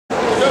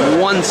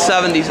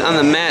170s on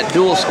the mat.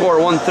 Dual score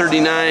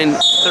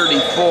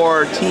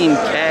 139-34. Team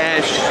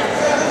cash.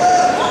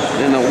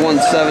 And the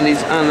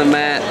 170s on the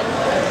mat.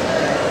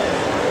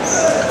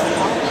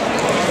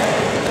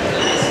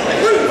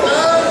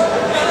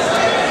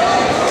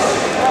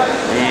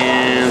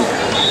 And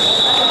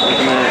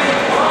looking at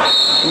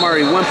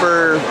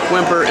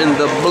Whimper in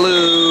the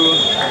blue.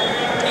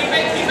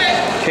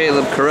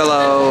 Caleb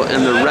Carrillo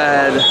in the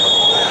red.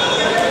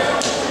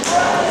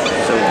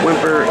 So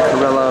Whimper,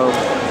 Carrillo.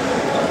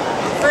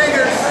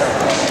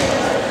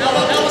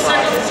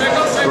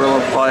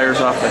 Carrillo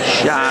fires off a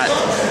shot.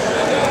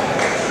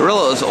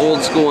 Carrillo is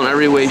old school in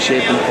every way,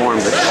 shape, and form.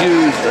 The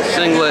shoes, the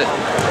singlet.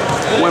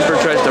 Whimper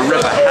tries to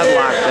rip a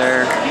headlock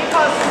there.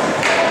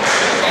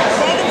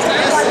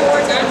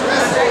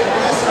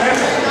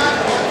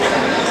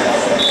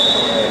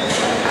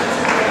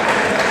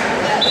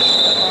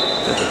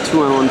 Got the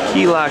 2-on-1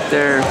 key lock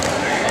there.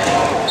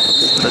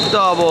 The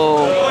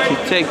double,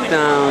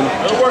 takedown.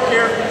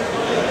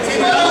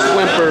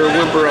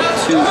 Whimper up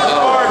 2-0.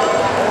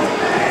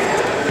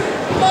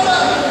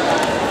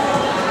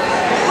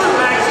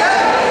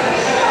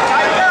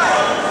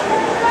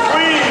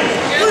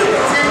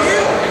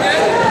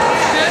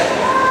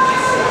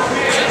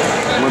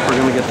 Whimper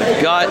gonna get the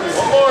gut.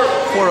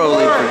 4-0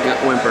 lead for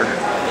Whimper.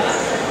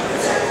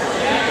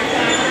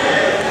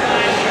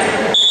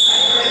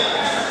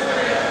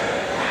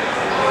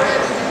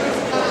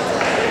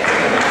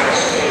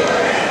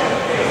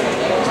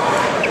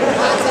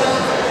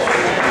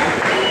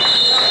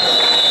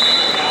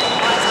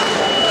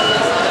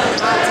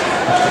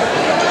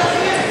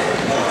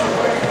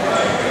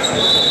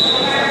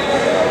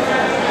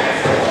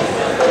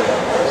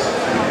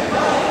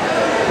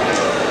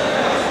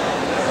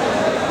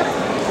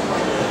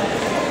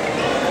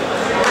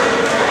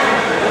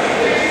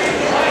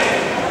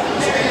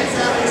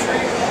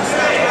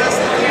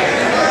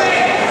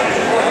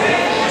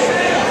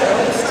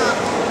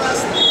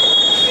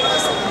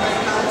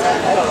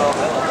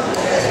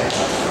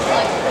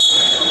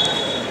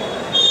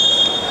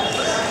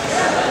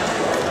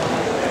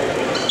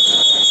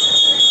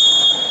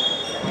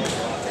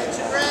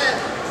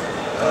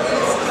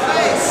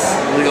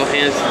 Legal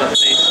hands to the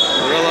face.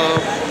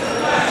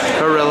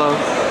 Carrillo.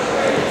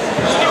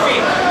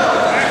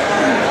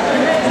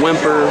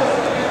 Whimper.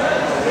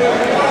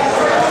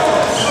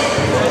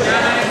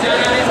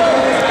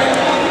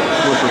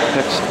 Whimper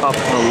picks up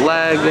the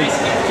leg.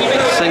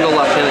 Single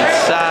left-handed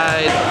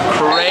side.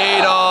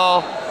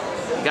 Cradle.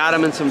 Got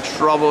him in some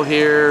trouble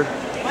here.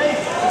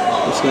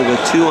 It's going to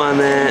go 2 on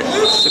that.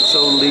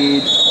 6-0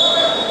 lead.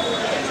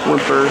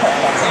 Whimper.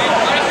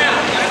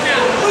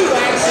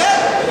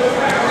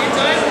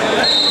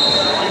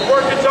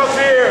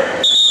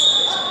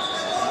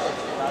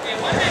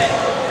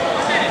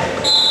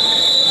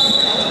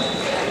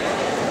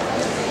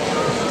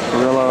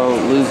 Carrillo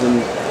losing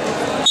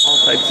all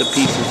types of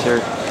pieces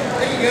here.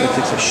 He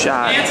takes a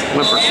shot.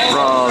 Whimper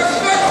sprawls.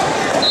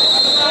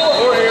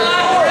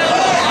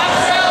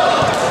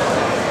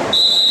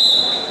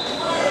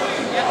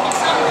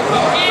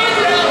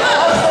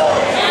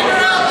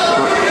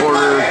 Front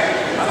quarter.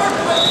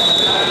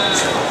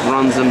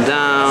 Runs him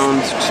down.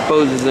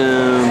 Exposes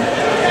him.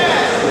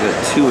 We got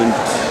 2-2.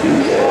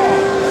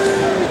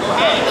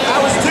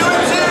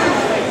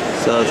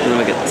 So it's going to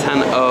make it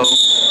 10-0.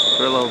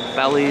 Carrillo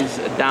bellies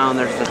down,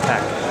 there's the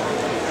tech.